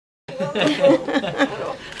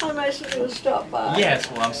wonderful. How nice of you to stop by. Yes,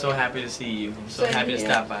 well, I'm so happy to see you. I'm so happy to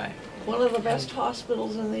stop by. One of the best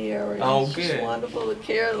hospitals in the area. Oh, it's good. Just wonderful, the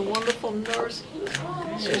care, the wonderful nurses.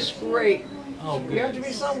 It's just great. Oh, good. You have to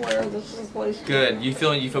be somewhere. This is the place. Good. You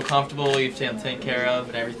feel comfortable? You feel taken care of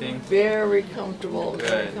and everything? Very comfortable.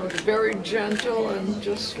 Good. Very gentle and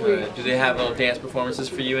just sweet. Good. Do they have little dance performances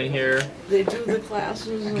for you in here? They do the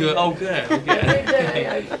classes. Good. Oh, good. Oh, good. Every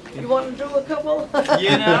day. You want to do a couple?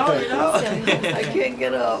 You know. I can't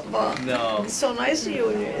get up. No. It's so nice of you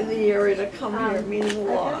in the area to come here. It means a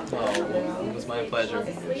lot. Oh, well, it was my pleasure.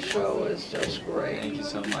 The show is just great. Thank you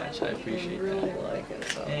so much. I appreciate I really that. like it.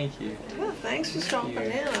 So. Thank you. Yeah, thanks for stopping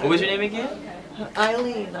in. What was your name again?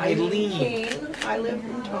 Eileen. Eileen. Keene. I live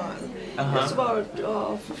in Taunton. It's about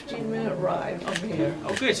a 15-minute ride from here.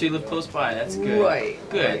 Oh, good. So you live close by. That's good. Right.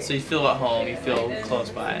 Good. Right. So you feel at home. You feel close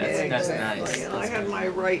by. That's Exactly. nice. And I had my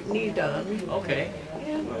right knee done. Okay.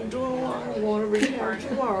 And I'm doing well. I'm going to retire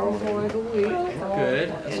tomorrow for like a week. Good.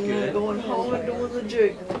 That's And good. then going home and doing the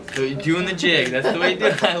jig. So you're doing the jig. That's the way you do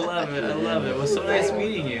it. I love it. I love it. It was so nice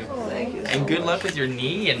meeting you. Thank you so And good much. luck with your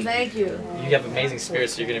knee. And Thank you. you have amazing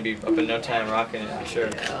spirits, so you're going to be up in no time rocking it for sure.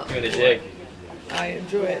 Yeah. Doing the jig. I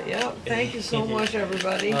enjoy it. Yep. Thank you so much,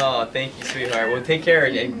 everybody. Oh, thank you, sweetheart. Well, take care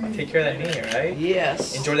of that knee, all right?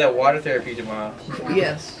 Yes. Enjoy that water therapy tomorrow.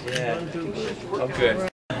 Yes. Yeah. Oh, good.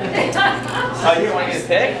 Oh, you want to get a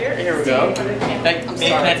pic? Here we go. Can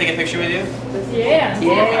I take a picture with you? Yeah.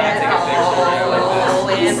 Oh,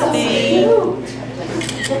 Anthony.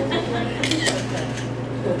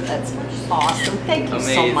 That's awesome. Thank you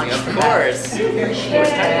so much. Of for course. that.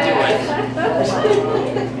 Of course. How do you do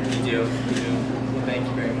it? You do. Well, thank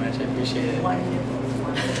you very much. I appreciate it.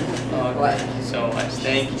 Oh, thank you so much.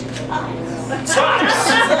 Thank you.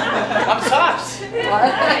 Tops! I'm Tops! Hey, how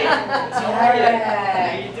are you?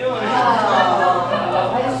 How you doing?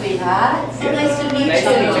 Hi, sweetheart. So nice to meet you. Nice to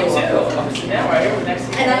meet you too. Yeah, right here next to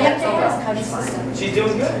you. And I have to ask, how does sister? She's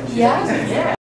doing good. Yeah?